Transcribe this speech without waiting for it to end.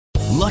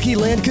Lucky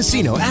Land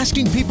Casino,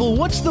 asking people,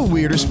 what's the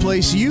weirdest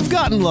place you've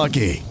gotten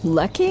lucky?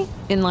 Lucky?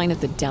 In line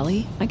at the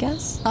deli, I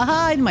guess?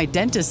 Aha, in my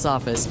dentist's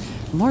office.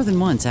 More than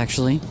once,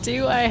 actually.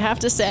 Do I have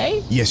to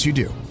say? Yes, you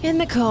do. In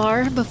the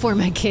car before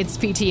my kids'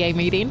 PTA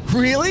meeting.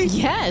 Really?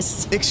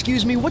 Yes.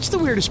 Excuse me, what's the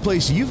weirdest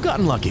place you've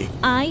gotten lucky?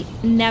 I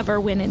never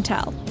win and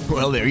tell.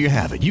 Well, there you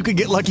have it. You can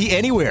get lucky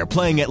anywhere,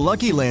 playing at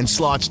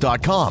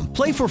LuckyLandSlots.com.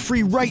 Play for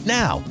free right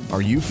now.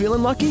 Are you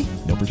feeling lucky?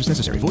 No purchase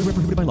necessary. Void where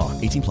prohibited by law.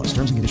 18 plus.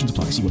 Terms and conditions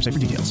apply. See website for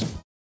details.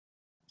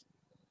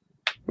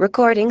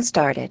 Recording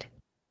started.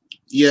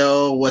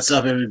 Yo, what's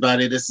up,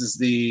 everybody? This is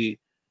the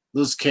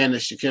loose cannon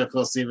Shakir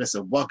Stevens,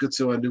 and welcome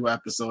to a new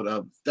episode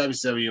of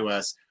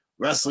WCWUS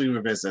Wrestling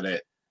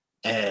Revisited.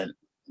 And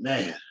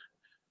man,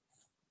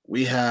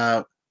 we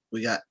got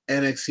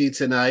NXT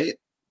tonight,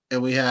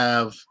 and we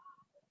have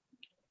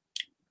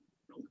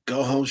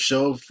Go Home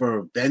Show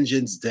for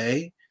Vengeance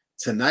Day.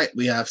 Tonight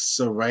we have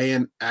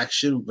Saran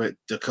action with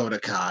Dakota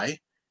Kai,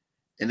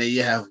 and then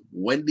you have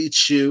Wendy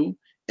Chu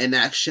in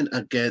action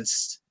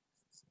against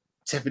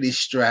Tiffany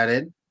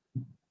Stratton,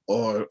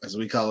 or as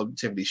we call him,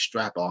 Tiffany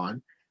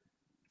Strap-On.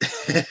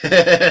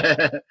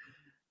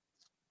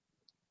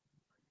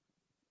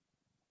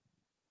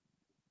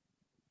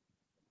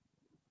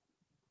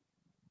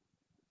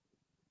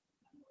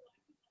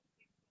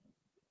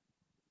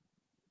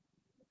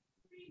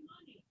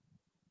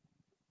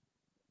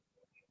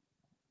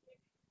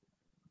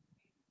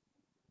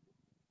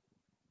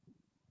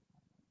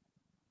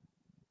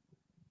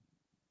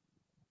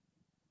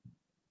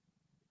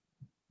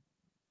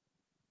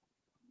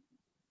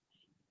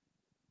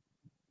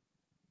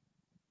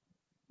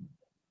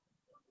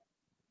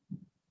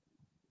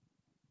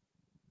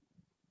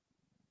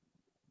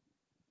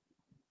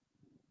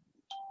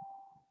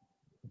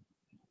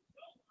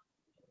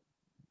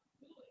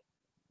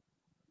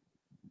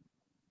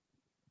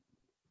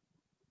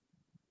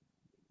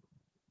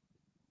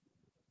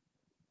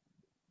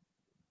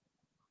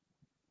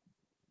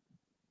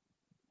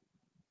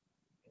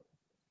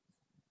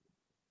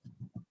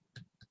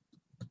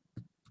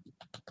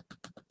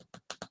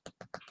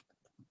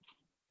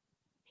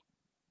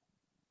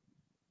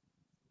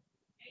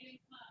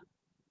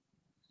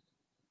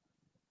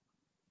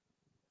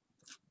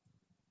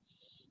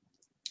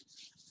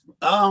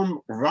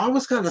 Raw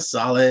was kind of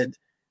solid.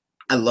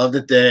 I love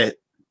that they're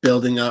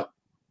building up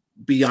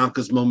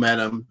Bianca's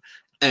momentum,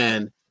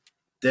 and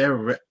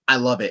I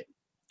love it.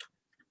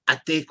 I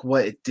think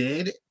what it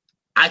did,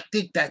 I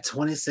think that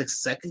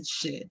 26-second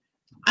shit,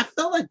 I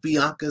felt like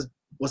Bianca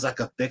was like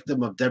a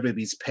victim of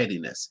WWE's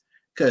pettiness,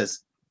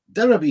 because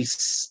WWE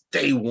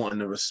stay wanting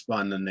to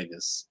respond to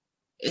niggas.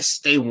 It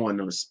stay wanting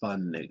to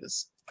respond to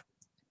niggas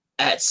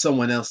at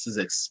someone else's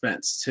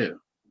expense too.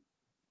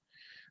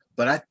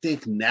 But I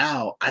think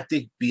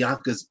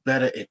Bianca's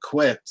better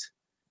equipped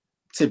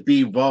to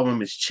be Raw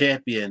Women's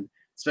Champion,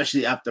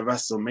 especially after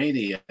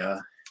WrestleMania.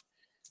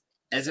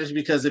 Especially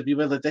because if you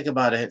really think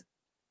about it,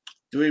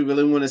 do we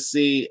really want to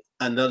see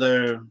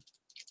another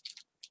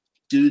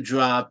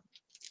Doudrop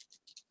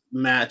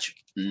match?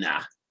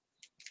 Nah.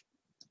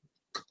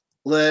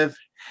 Liv?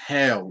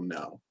 Hell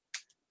no.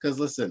 Because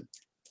listen,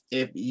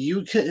 if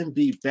you couldn't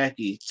beat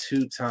Becky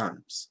 2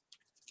 times,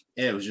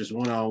 and it was just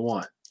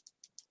one-on-one,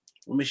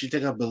 what makes you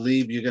think I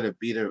believe you're going to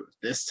beat her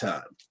this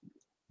time?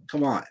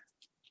 Come on.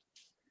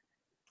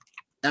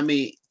 I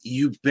mean,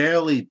 you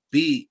barely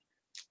beat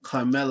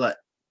Carmella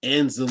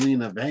and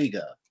Zelina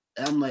Vega.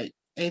 And I'm like,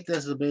 ain't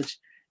this a bitch?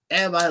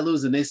 Everybody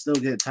losing, they still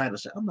get a title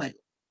shot. I'm like,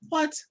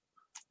 what?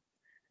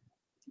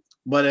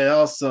 But it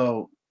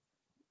also,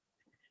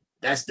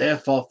 that's their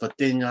fault for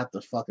thinning out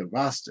the fucking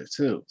roster,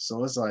 too.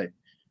 So it's like,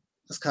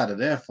 that's kind of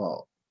their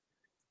fault.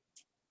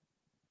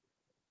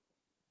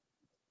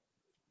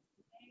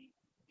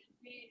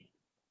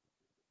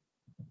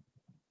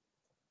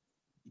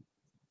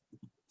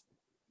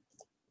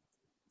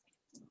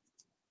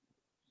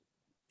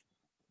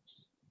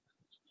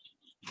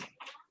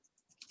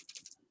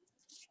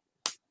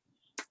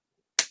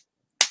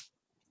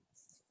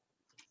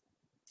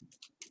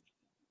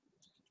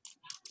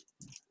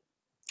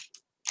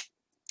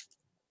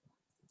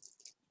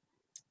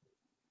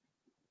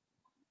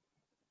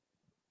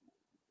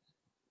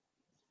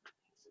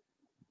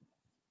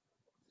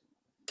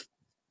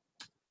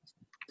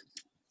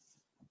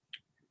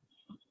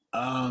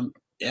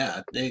 Yeah,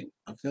 I think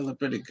I'm feeling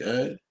pretty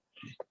good.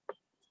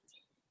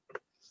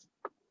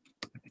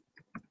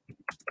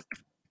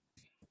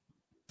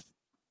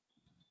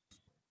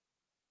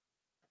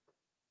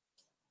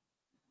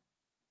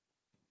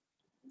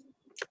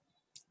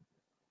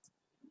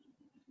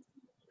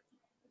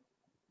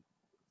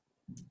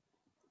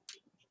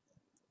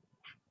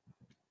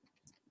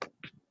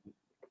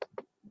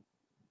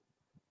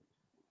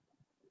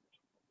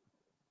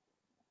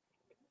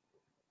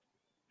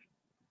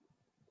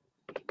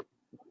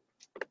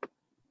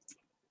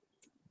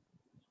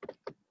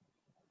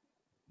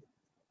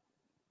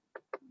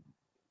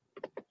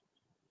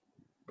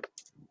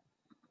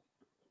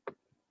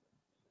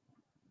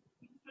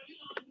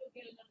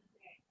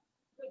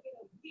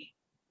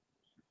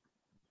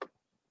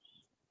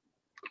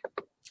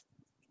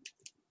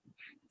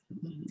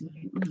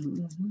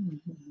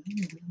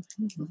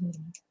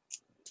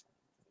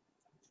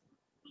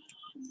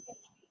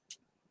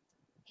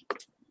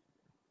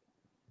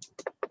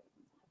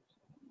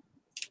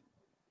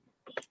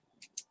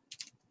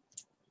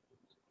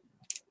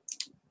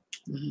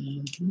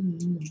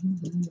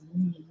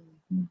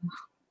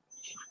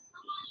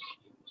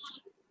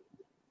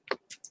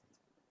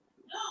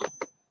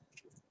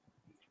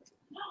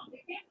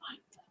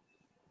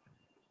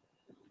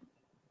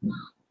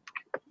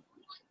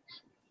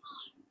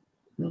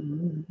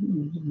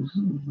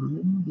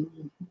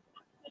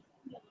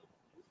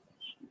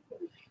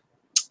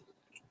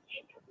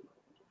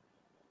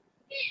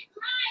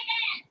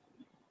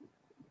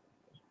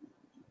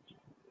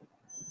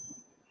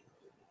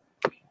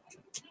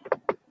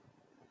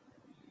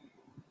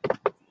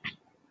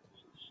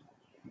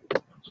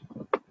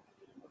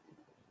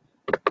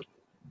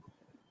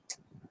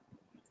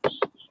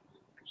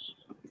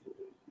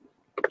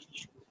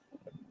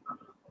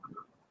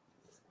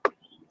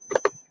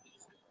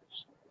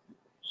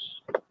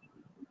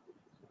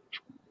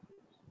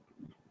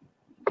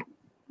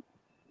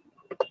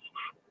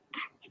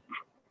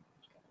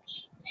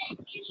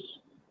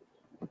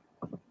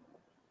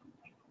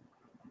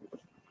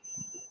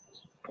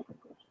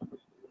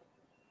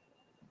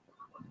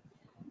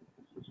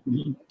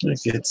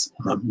 Like it's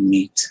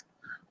meat.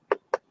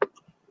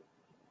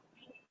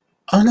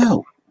 Oh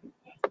no!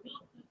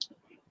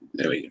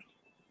 There we go.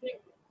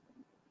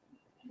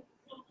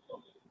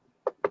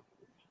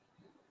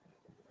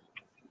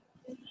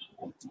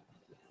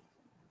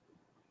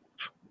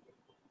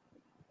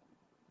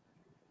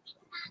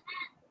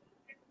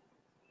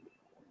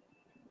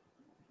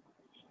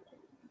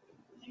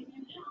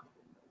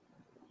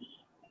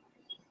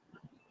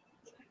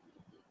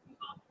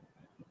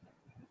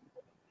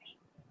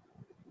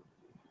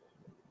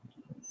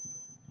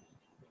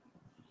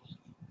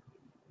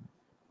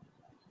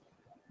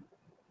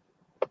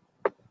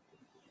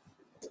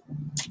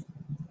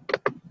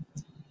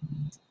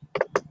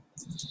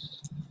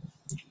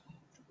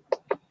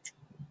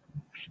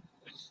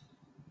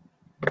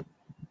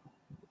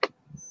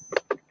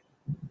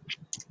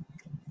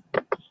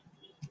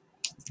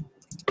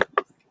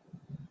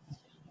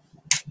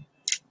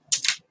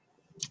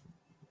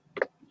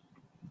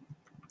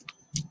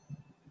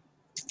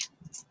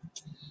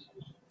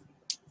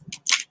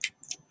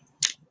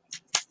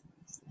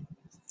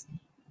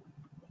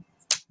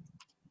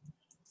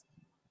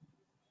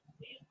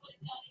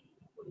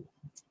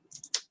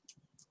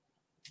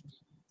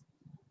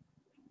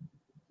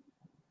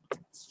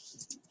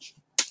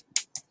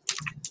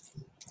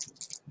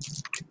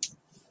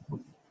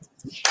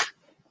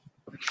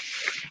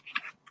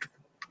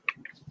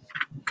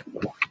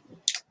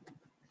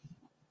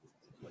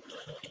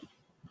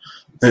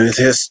 Let me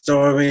tell a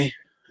story.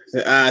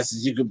 The odds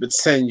is you could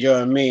pretend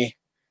you're me.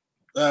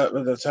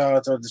 With the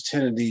thought of the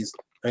Kennedys,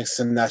 like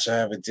Sinatra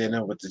have a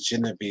dinner with the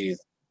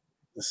Genovese.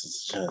 This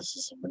is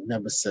just a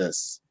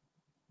nemesis.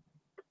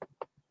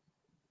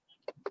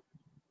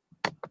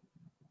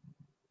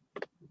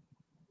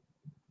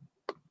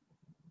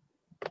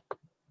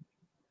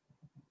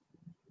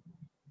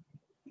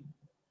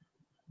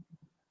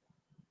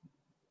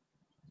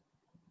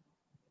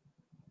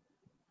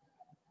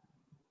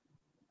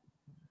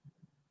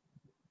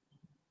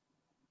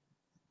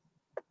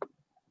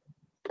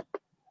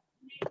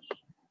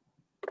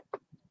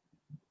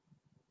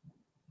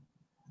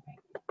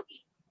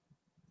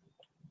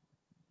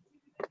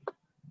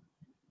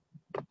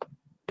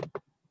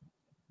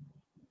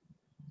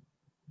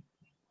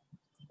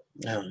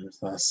 Oh,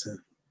 it's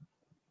awesome.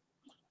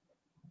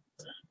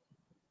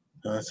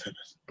 Okay.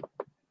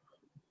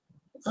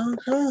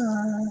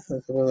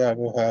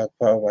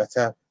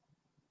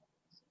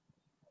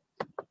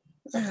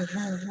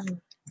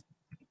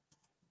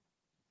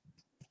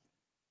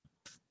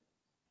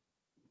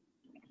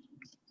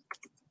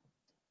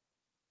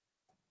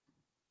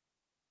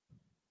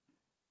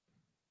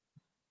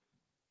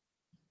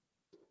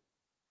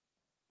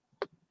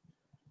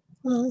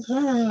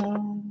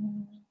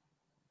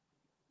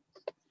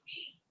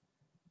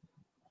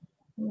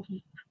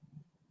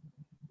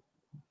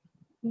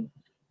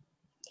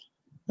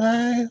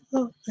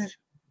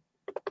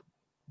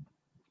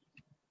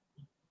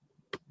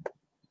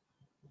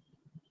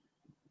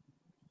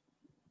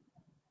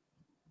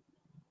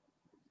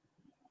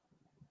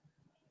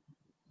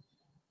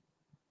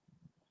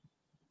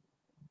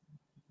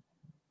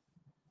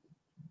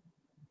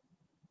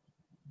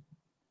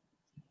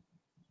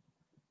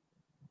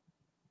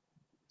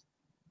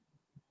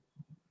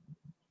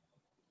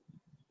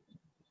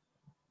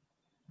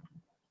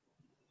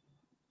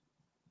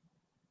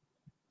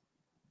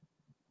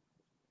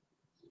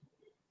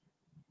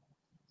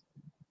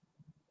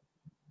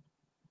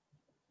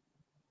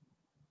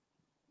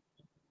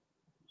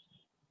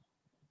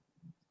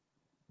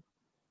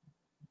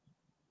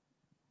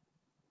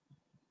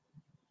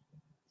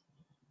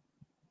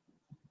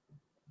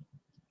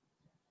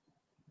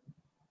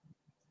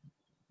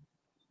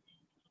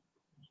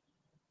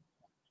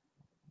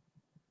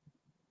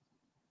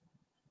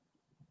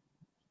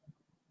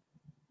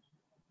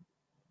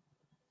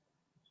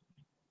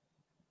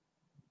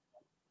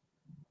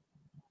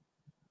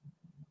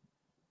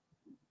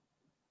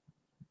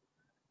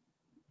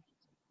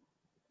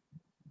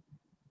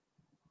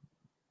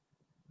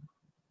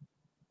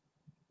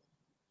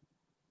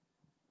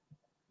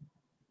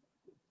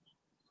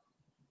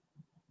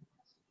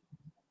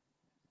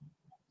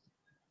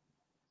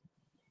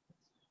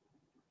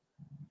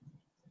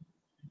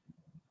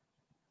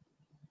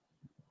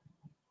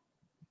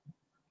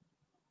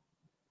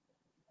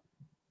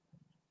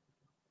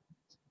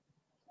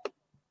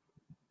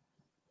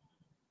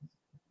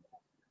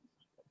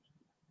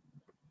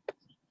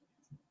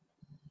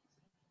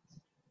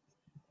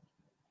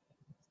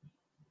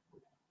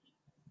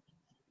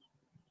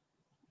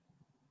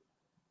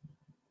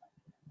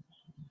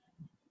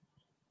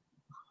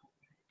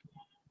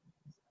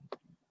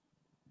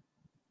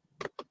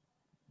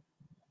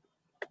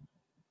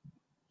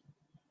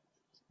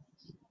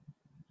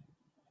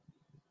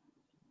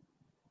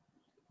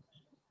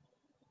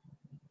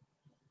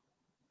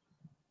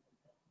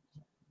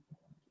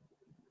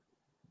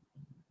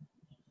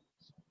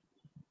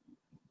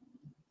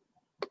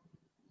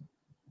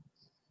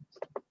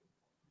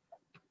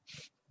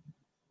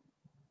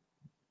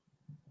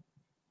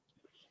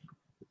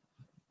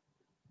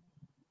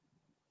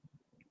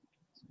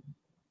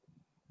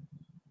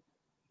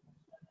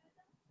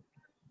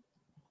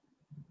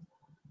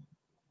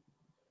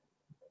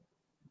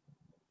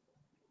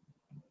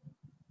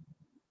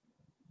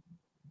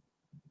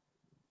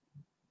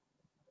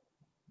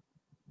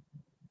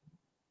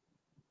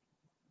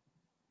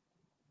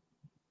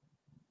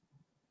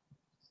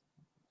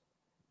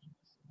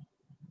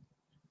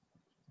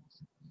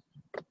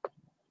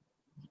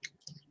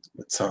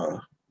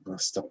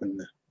 It's stuff in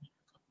there.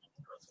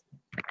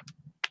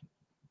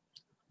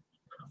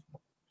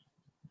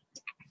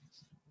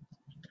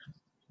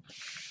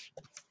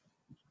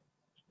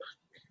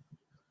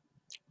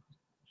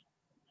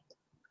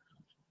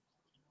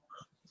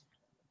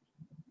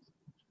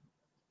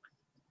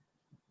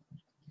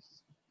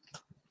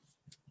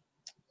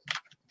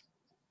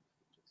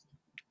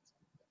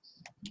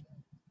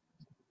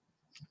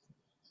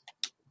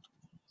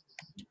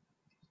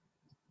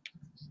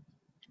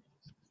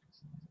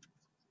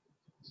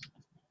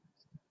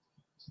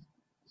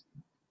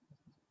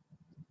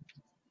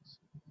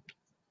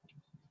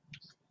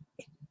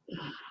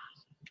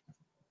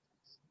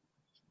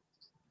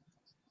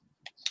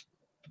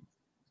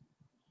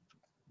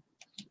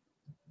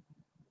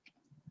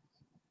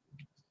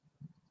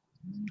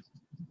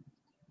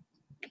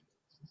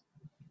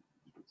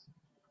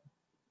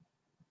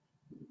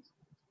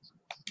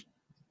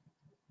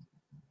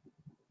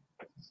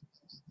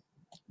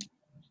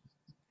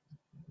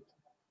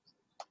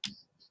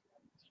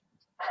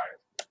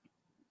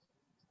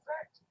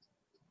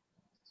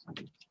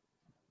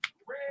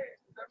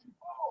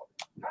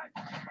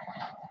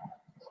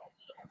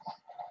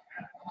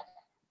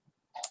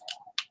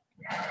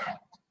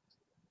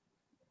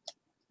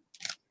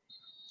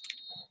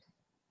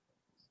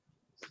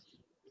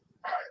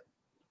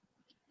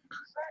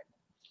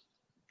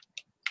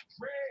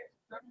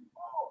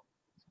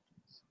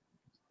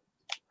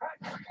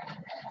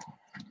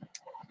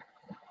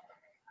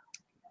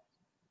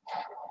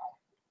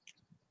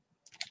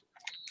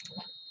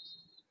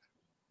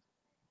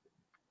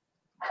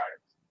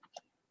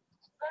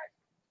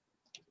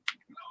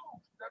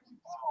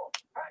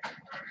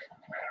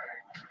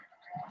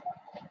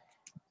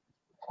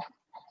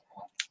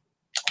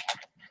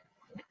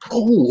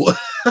 Oh,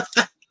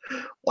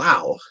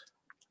 wow.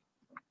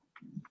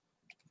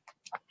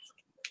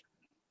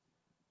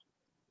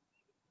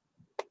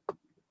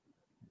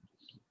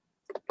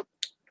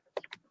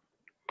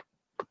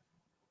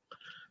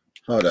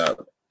 Hold up.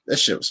 This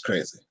shit was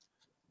crazy.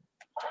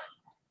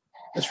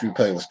 This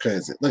replay was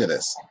crazy. Look at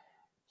this.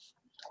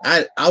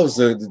 I was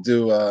going to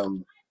do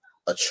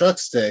a truck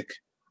stick,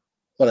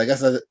 but I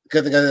guess I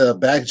did a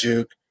back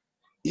juke.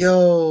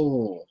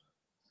 Yo,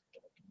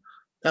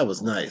 that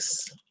was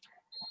nice.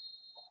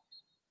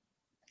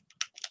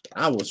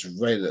 I was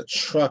ready to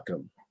truck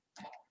him.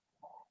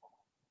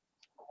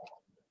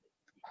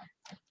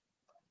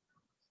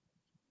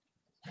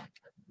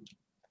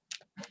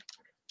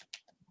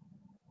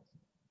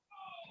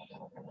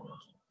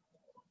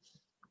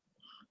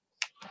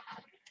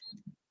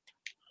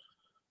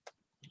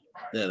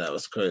 Yeah, that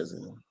was crazy.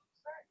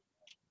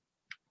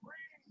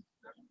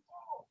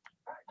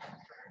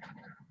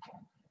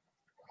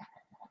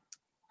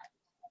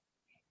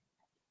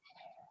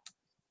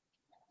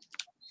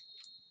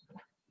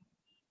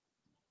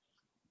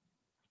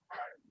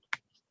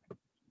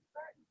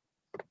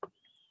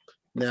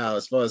 Now,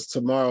 as far as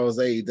tomorrow's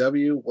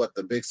AEW, what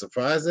the big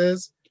surprise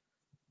is,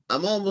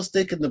 I'm almost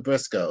thinking the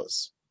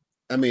Briscoes.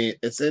 I mean,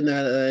 it's in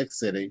Atlantic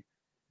City,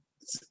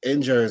 it's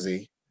in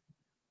Jersey.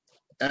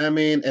 I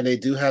mean, and they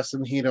do have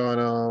some heat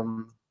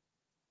on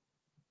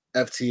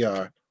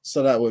FTR,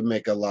 so that would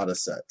make a lot of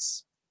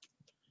sense.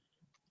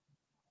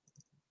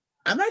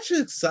 I'm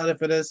actually excited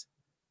for this.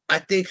 I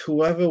think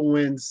whoever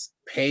wins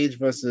Page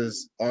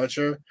versus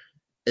Archer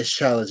is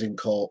challenging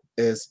Cole,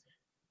 is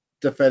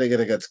defending it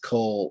against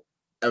Cole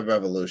at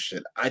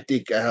Revolution. I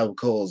think Adam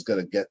Cole is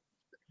gonna get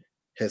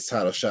his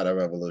title shot at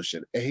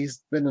Revolution, and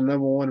he's been the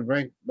number one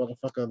ranked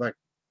motherfucker like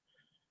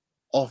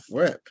off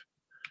rip.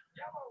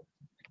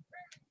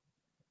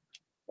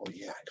 Oh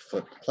yeah, I can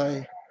flip the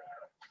play.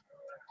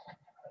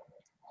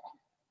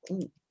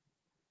 Ooh.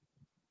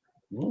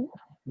 Whoop,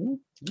 whoop,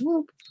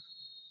 whoop.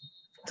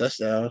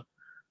 Touchdown.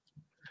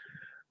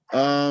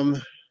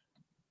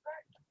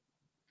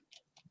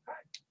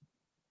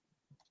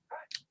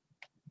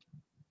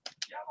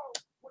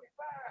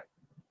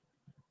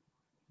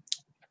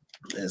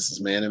 This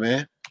is man to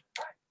man.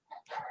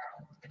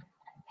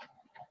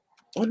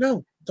 Oh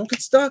no, don't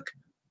get stuck.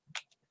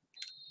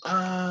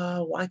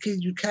 Why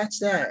can't you catch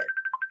that?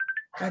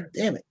 God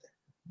damn it.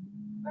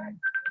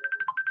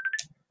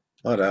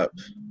 Hold up.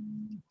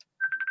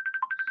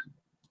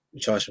 I'm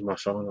charging my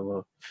phone a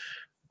little.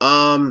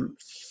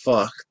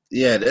 Fuck.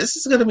 Yeah, this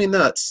is gonna be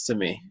nuts to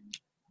me.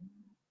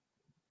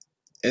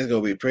 It's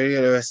gonna be pretty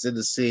interesting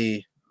to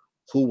see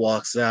who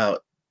walks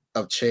out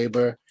of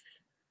Chamber.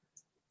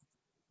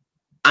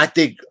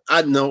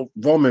 I know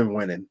Roman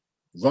winning.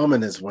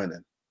 Roman is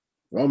winning.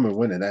 Roman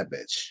winning that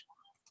bitch.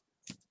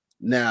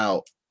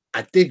 Now,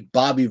 I think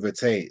Bobby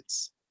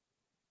retains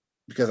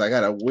because I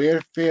got a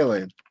weird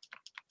feeling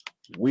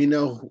we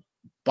know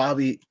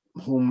Bobby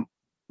who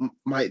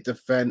might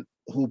defend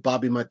who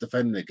Bobby might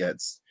defend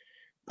against.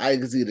 I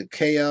can see the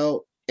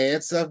KO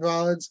and Seth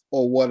Rollins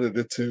or one of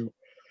the two.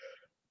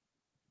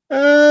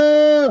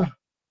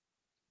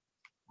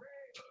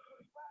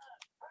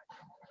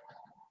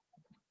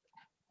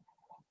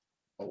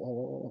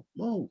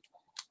 Move.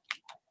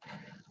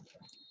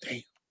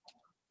 Damn.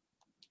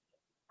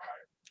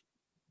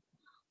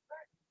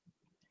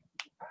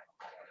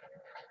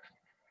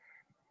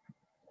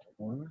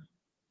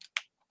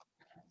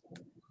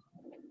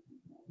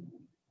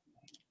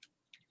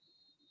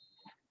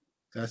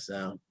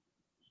 Touchdown.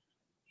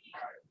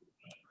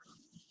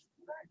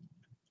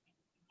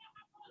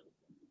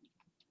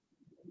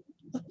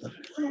 What the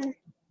hell?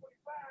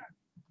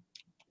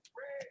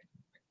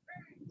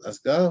 Let's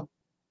go.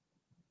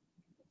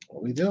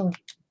 What we doing?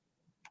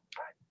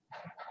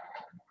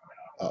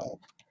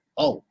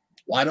 Oh,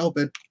 wide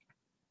open.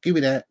 Give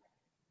me that.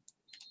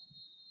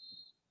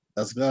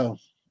 Let's go.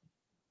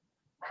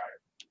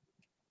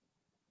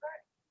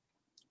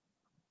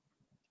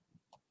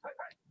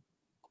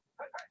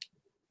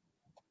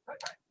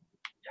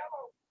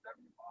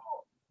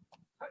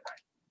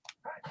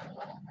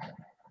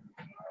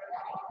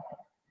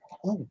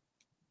 Oh,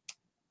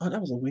 that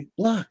was a weak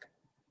block.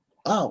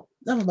 Oh,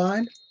 never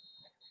mind.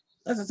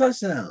 That's a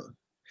touchdown.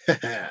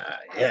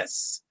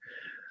 Yes.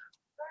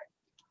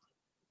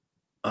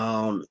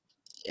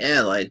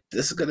 Yeah, like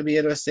this is gonna be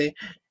interesting.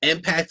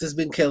 Impact has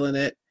been killing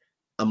it.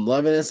 I'm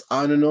loving this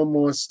Honor No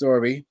More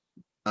story.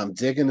 I'm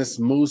digging this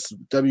Moose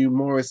W.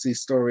 Morrissey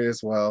story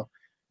as well.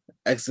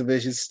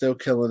 Exhibition's still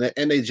killing it.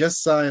 And they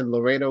just signed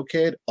Laredo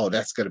Kid. Oh,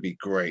 that's gonna be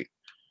great.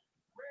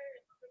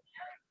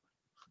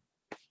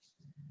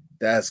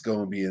 That's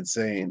gonna be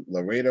insane.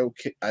 Laredo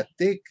Kid. I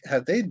think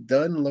have they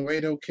done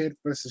Laredo Kid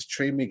versus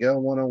Trey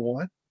Miguel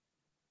 1-on-1?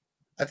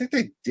 I think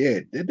they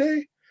did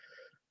they?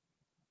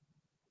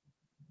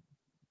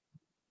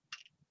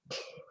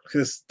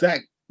 Because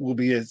that will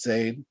be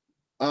insane.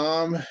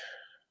 I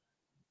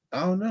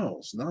don't know.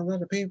 It's not a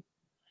lot of people.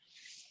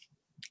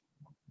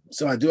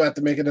 So I do have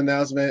to make an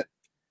announcement.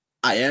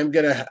 I am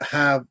gonna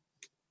have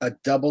a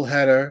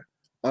doubleheader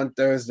on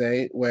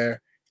Thursday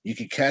where you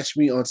can catch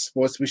me on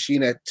Sports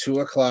Machine at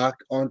 2:00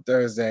 on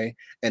Thursday,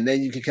 and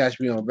then you can catch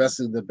me on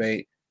Wrestling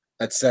Debate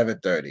at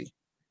 7:30.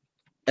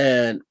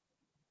 And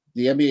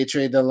the NBA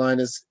trade deadline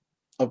is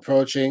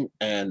approaching,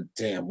 and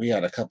damn, we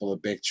had a couple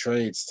of big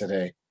trades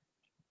today.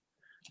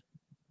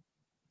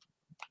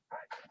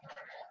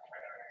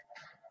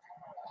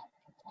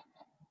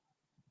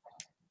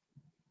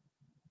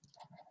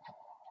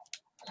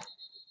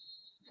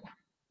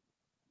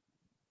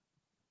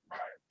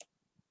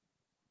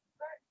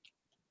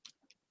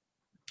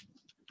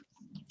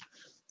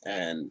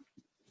 And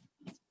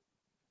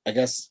I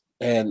guess,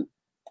 and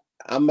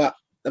I'm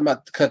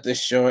about to cut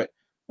this short,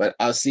 but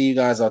I'll see you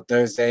guys on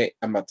Thursday.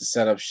 I'm about to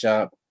set up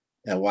shop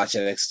and watch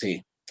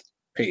NXT.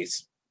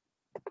 Peace.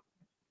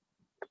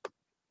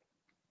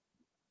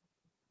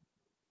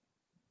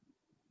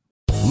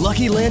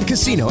 Lucky Land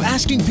Casino,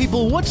 asking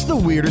people, what's the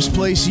weirdest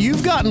place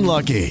you've gotten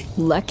lucky?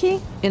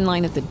 Lucky? In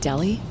line at the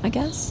deli, I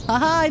guess?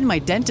 Aha, in my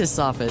dentist's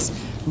office.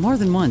 More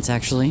than once,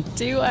 actually.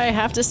 Do I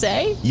have to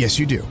say? Yes,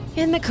 you do.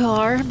 In the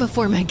car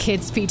before my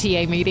kids'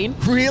 PTA meeting.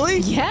 Really?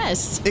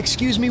 Yes.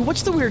 Excuse me,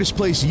 what's the weirdest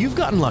place you've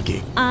gotten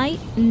lucky? I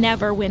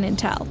never win and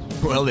tell.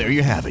 Well, there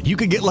you have it. You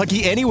can get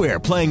lucky anywhere,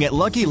 playing at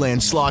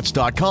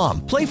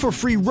LuckyLandSlots.com. Play for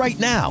free right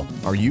now.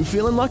 Are you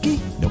feeling lucky?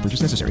 No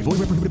purchase necessary. Void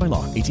where prohibited by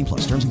law.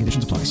 18+. Terms and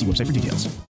conditions apply. See website for details.